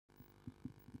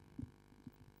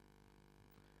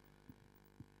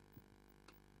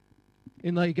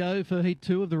In they go for Heat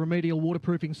 2 of the Remedial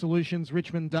Waterproofing Solutions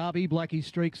Richmond Derby. Blackie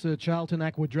Streaks, Charlton,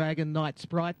 Aqua Dragon, Night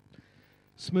Sprite.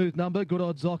 Smooth Number, Good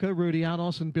Odds Zocker, Rudy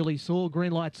Arnos and Billy Saw.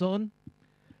 Green lights on.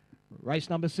 Race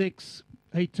number 6,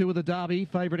 Heat 2 of the Derby.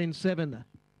 Favourite in 7.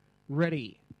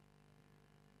 Ready.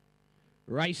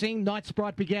 Racing, Night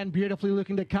Sprite began beautifully,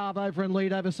 looking to carve over and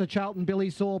lead over Sir Charlton, Billy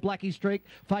Saw, Blackie Streak.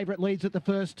 Favourite leads at the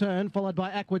first turn, followed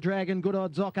by Aqua Dragon, Good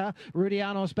Odds Zocker. Rudy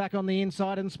Arnos back on the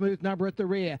inside and Smooth Number at the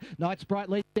rear. Night Sprite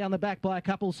leads down the back by a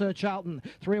couple, Sir Charlton.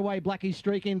 3 away, Blackie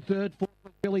Streak in third, 4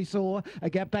 Billy Saw. A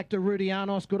gap back to Rudy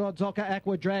Arnos, Good Odds Zocker,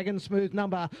 Aqua Dragon, Smooth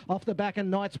Number. Off the back and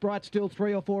Night Sprite still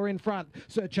 3 or 4 in front.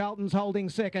 Sir Charlton's holding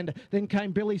second. Then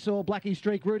came Billy Saw, Blackie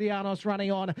Streak, Rudy Arnos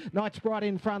running on. Night Sprite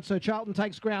in front. Sir Charlton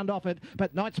takes ground off it,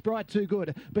 but Night Sprite too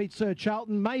good. Beats Sir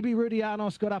Charlton. Maybe Rudy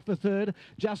Arnos got up for third.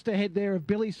 Just ahead there of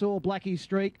Billy Saw, Blackie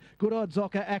Streak, Good Odds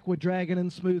Zocker, Aqua Dragon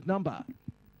and Smooth Number.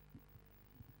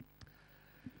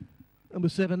 Number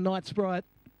 7, Night Sprite,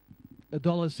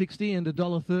 $1.60 and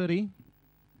 $1.30.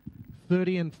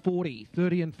 30 and 40.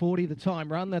 30 and 40 the time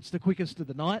run. That's the quickest of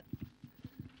the night.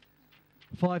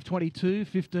 5:22,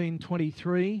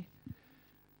 15:23.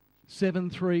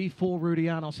 7-3, 4 Rudy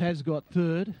Arnos has got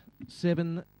third.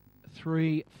 7,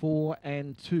 3, 4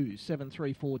 and 2. 7,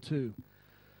 3, 4, 2.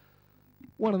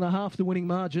 1.5 the winning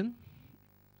margin.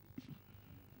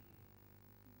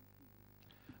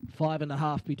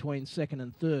 5.5 between second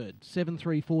and third. 7,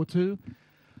 3, 4, 2.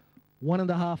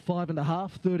 1.5,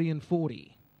 5.5, 30 and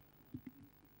 40.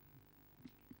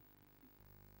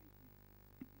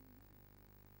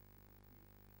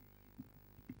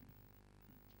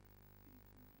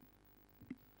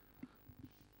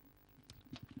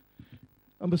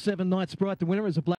 Number 7, Night Sprite, the winner is a black.